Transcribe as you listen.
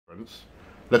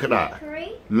Look at that.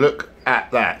 Look at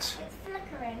that.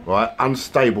 Right,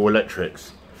 unstable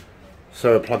electrics.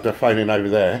 So I plugged her phone in over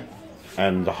there,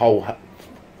 and the whole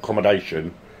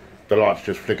accommodation, the lights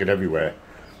just flickered everywhere.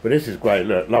 But this is great.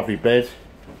 Look, lovely bed.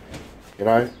 You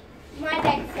know. My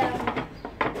bed's done.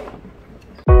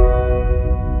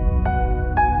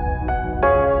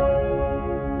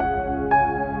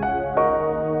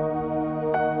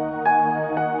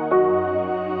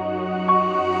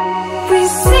 We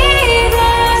see the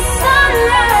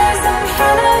sunrise in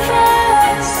front of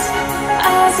us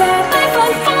as our life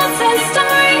unfolds and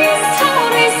stories told.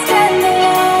 We stand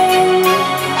alone.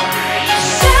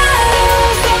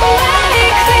 Shadows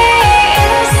awake the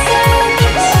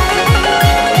innocent,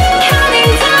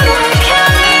 counting down the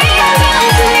counting down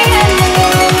to the endless.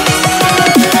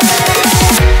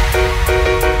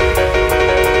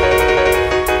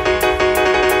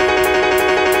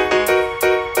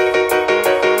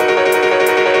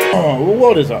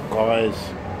 What is up, guys?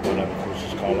 My name of course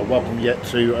is Carla. Welcome yet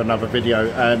to another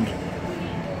video, and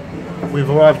we've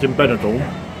arrived in Benidorm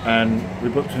and we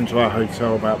booked into our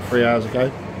hotel about 3 hours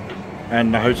ago,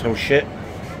 and the hotel's shit,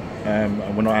 and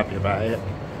we're not happy about it.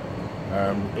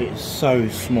 It's so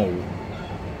small.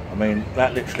 I mean,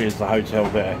 that literally is the hotel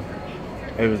there.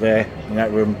 Over there in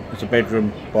that room, it's a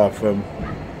bedroom, bathroom.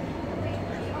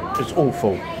 It's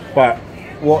awful. But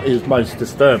what is most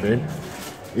disturbing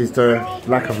is the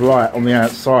lack of light on the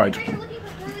outside.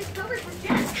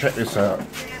 Check this out.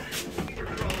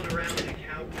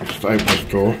 I'll just open this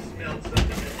door.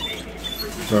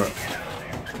 But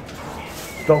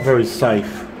it's not very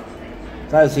safe.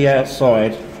 That's the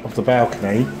outside of the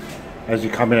balcony as you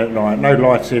come in at night. No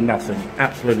lighting, nothing.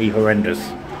 Absolutely horrendous.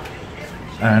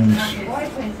 And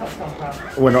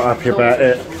we're not happy about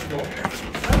it.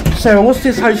 Sarah, what's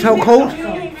this hotel called?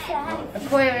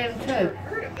 Aquarium 2.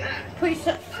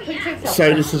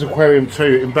 So this is Aquarium 2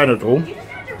 in Benidorm,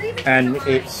 and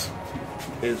it's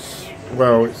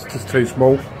just too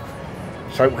small.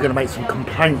 So we're going to make some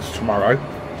complaints tomorrow.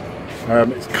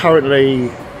 It's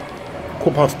currently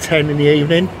 10:15 in the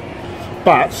evening,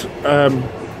 but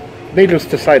needless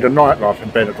to say, the nightlife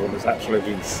in Benidorm is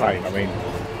absolutely insane. I mean,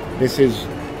 this is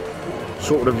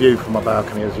sort of the view from my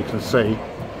balcony, as you can see.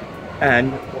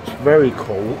 And what's very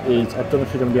cool is, I don't know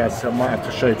if you're going to be able to see, I might have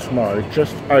to show you tomorrow,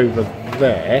 just over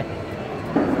there,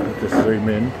 just zoom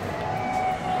in.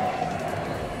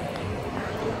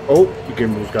 Oh, the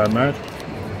gimbal's going mad.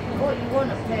 What you want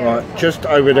up there? Right, just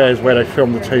over there is where they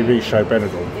filmed the TV show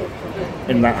Benidorm,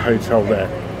 in that hotel there.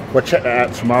 We'll check that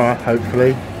out tomorrow,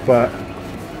 hopefully, but...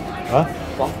 Huh?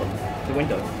 The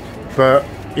window. But,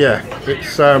 yeah,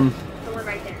 it's,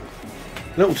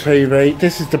 little TV.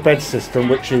 This is the bed system,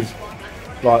 which is...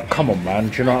 Like, come on, man,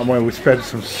 do you know what I mean? We spent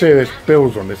some serious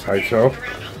bills on this hotel.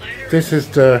 This is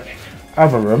the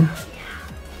other room,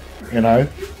 you know.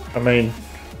 I mean,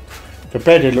 the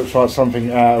bed, it looks like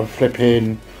something out of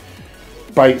flipping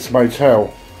Bates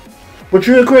Motel. Would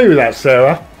you agree with that,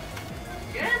 Sarah?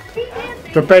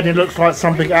 The bed, it looks like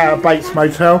something out of Bates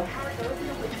Motel.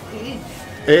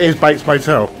 It is Bates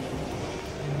Motel.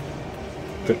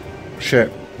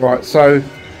 Shit. Right, so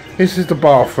this is the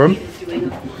bathroom.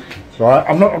 Right,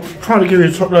 I'm trying to give you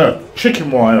a top look.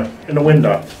 Chicken wire in the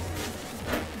window.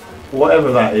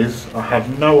 Whatever that is, I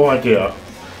have no idea.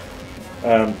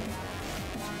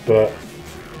 But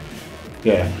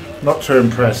yeah, not too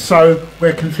impressed. So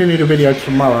we'll continue the video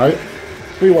tomorrow.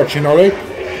 What are you watching, Ollie?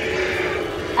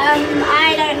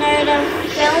 I don't know the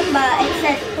film, but it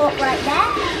says pop right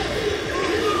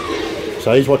there.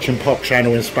 So he's watching Pop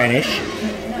Channel in Spanish.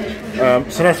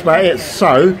 So that's about it.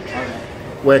 So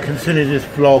we'll continue this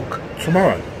vlog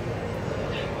tomorrow.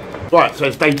 Right, so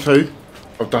it's day 2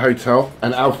 of the hotel,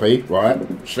 and Alfie, right,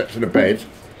 slept in the bed.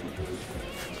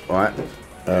 Right,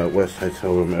 where's the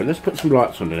hotel room? Let's put some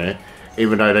lights on in here,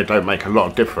 even though they don't make a lot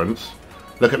of difference.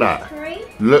 Look at that.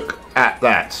 Look at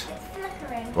that.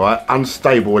 Right,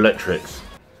 unstable electrics.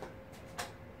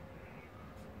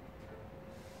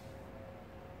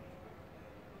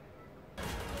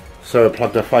 So I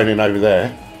plugged her phone in over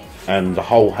there, and the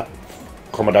whole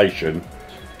accommodation,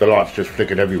 the lights just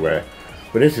flickered everywhere.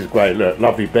 But this is great. Look,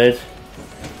 lovely bed,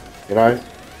 you know.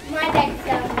 My bed's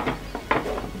done.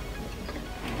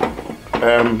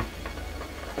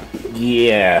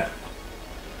 Yeah.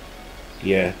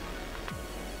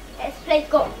 This place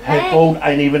got Headboard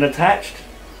ain't even attached.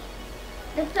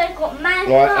 This place got mad.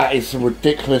 Right, that is some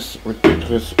ridiculous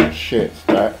shit.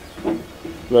 That.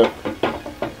 Look.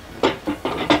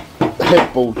 The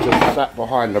headboard just sat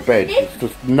behind the bed. It's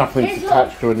just nothing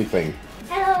attached to anything.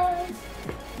 Hello.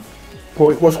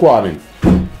 What's going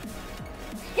on?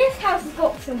 This house has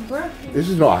got some broken. This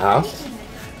is not a house.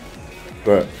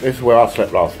 But this is where I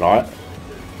slept last night.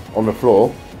 On the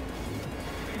floor.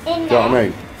 Do you know what I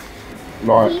mean?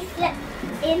 Like, We slept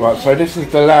in right, there. so this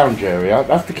is the lounge area.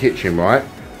 That's the kitchen, right?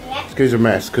 Yeah. Excuse a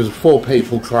mess, because 4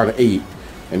 people trying to eat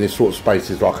in this sort of space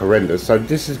is like horrendous. So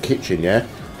this is the kitchen, yeah?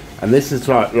 And this is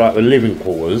like the living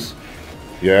quarters.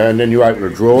 Yeah, and then you open a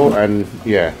drawer and,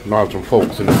 yeah, knives and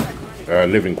forks in the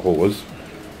living quarters.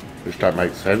 Which don't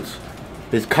make sense.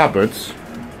 These cupboards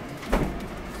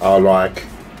are like...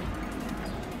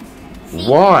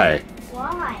 Why?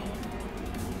 Why?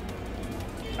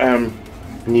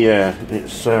 Yeah,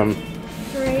 it's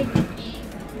Fridge.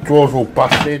 drawers all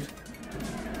busted.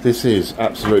 This is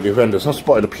absolutely horrendous. I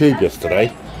spotted a pube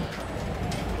yesterday.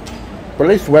 But at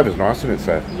least the weather's nice, isn't it,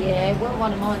 Seth? Yeah, it weren't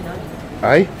one of mine though.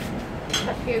 Eh?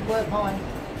 That few weren't mine.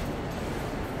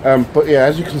 But yeah,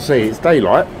 as you can see, it's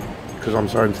daylight because I'm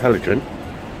so intelligent,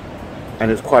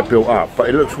 and it's quite built up. But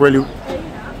it looks really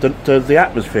the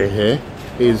atmosphere here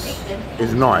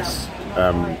is nice,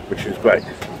 which is great.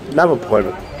 Another point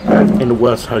in the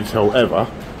worst hotel ever,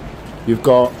 you've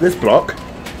got this block,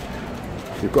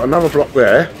 you've got another block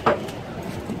there,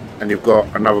 and you've got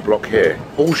another block here,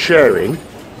 all sharing.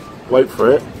 Wait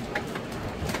for it.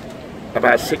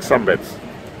 About 6 sunbeds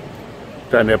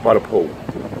down there by the pool.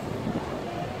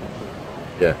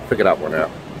 Yeah, figure that one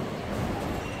out.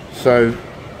 So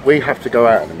we have to go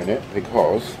out in a minute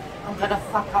because I'm gonna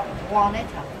fuck up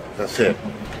Juanetta. that's it.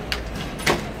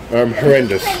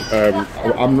 Horrendous.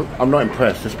 I'm not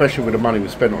impressed, especially with the money we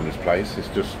spent on this place. It's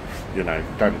just, you know,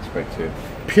 don't expect it.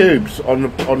 Pubes on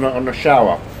the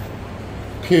shower.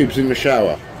 Pubes in the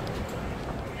shower.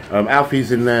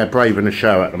 Alfie's in there brave in the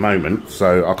shower at the moment,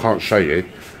 so I can't show you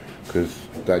because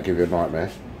that'll give you a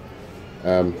nightmare.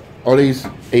 Ollie's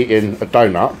eating a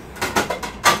donut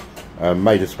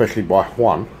made especially by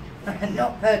Juan.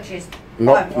 Not purchased.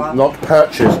 Not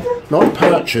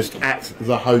purchased at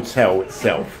the hotel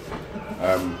itself.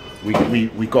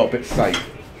 We got a bit safe,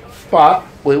 but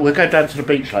we'll go down to the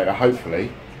beach later,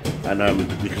 hopefully, and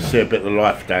you can see a bit of the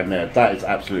life down there. That is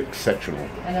absolutely exceptional.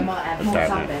 And they might have more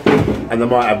Down there. sunbeds. And they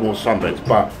might have more sunbeds,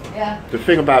 but Yeah. the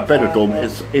thing about Benidorm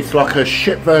is it's like a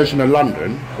shit version of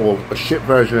London or a shit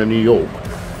version of New York,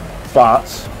 but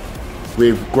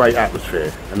with great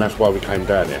atmosphere, and that's why we came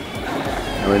down here.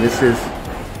 I mean, this is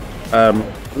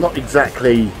not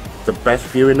exactly the best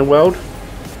view in the world,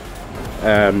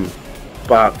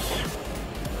 but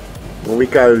when we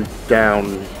go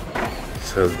down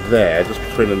to there, just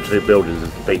between them 2 buildings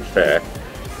is the beach there,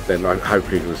 then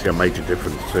hopefully you can see a major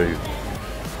difference to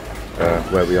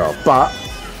where we are. But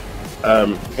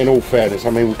in all fairness, I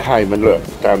mean, we came and look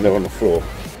down there on the floor.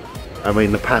 I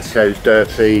mean, the patio's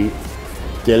dirty,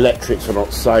 the electrics are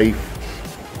not safe,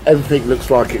 everything looks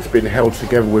like it's been held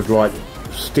together with like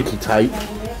sticky tape.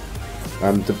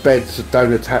 The beds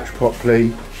don't attach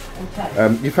properly.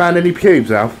 You found any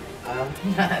pubes, Al?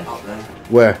 No.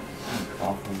 Where?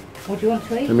 What do you want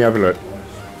to eat? Let me have a look.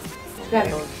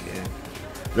 Scrambled.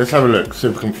 Let's have a look, see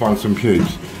if we can find some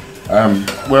pubes.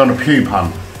 We're on a pube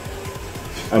hunt.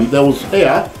 There was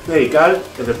here, there you go,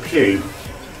 there's a pube.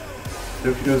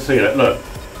 If you can see that, look,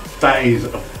 that is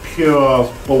a pure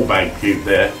ball bag pube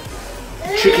there.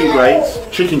 Chicken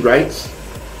grates.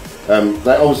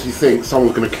 They obviously think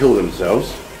someone's going to kill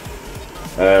themselves.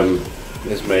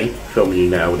 There's me filming you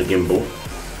now with a gimbal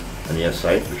and the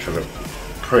S8, which are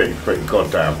pretty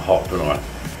goddamn hot tonight.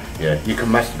 Yeah, you can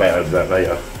masturbate over that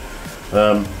later.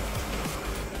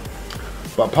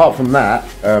 But apart from that,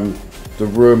 the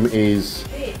room is,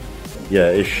 yeah,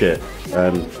 it's shit. Look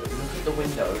at the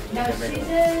window. No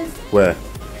scissors. Where?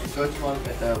 Go to one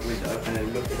at the window and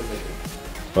then look at the window.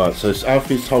 Right, so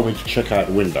Alfie's told me to check out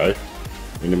the window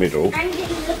in the middle. And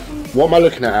it's looking. What am I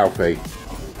looking at, Alfie?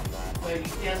 Where you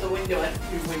see out the window at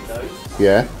 2 windows.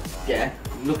 Yeah? Yeah.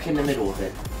 Look in the middle of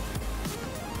it.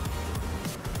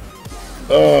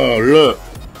 Oh, look.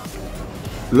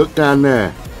 Look down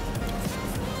there.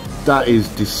 That is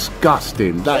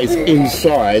disgusting. That is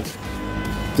inside.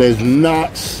 There's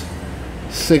nuts,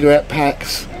 cigarette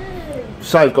packs.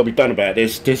 Something's got to be done about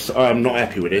this. I'm not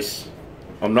happy with this.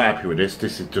 I'm not happy with this.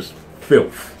 This is just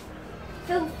filth.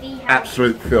 Filthy house.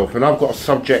 Absolute filth. And I've got to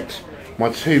subject my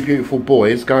 2 beautiful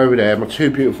boys, go over there, my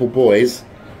 2 beautiful boys,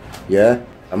 yeah,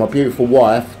 and my beautiful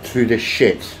wife to this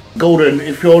shit. Gordon,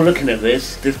 if you're looking at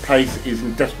this place is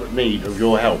in desperate need of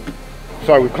your help.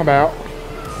 So we've come out,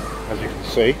 as you can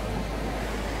see,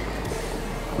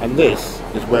 and this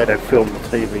is where they filmed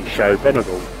the TV show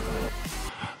Benidorm.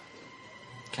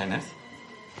 Kenneth?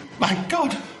 My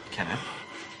God! Kenneth?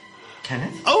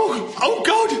 Kenneth? Oh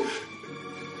God!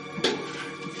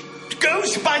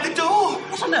 Ghost by the door!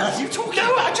 What on earth are you talking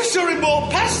No, I just saw him walk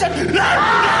past and...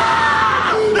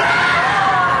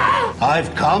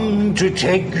 I've come to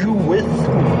take you with me.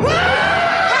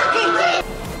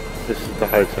 This is the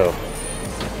hotel.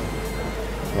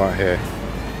 Right here.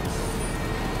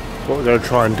 What we're going to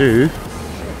try and do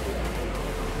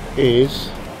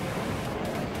is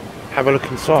have a look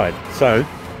inside. So,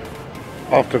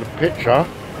 after the picture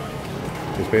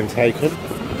has been taken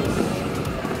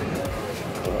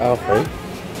of Alfie,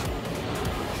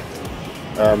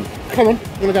 come on,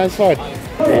 we're going to go inside.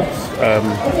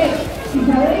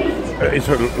 It's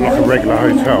like a regular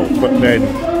hotel, but then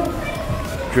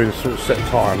during sort of set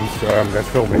times there's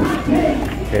filming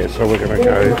here, so we're going to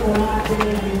go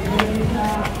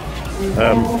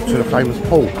to the famous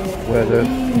pool where the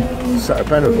set of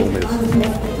Benidorm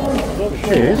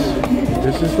is.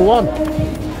 This is the one.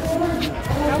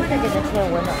 How would I get a tour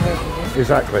when that person is?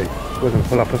 Exactly. We're going to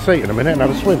pull up a seat in a minute and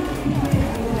have a swim.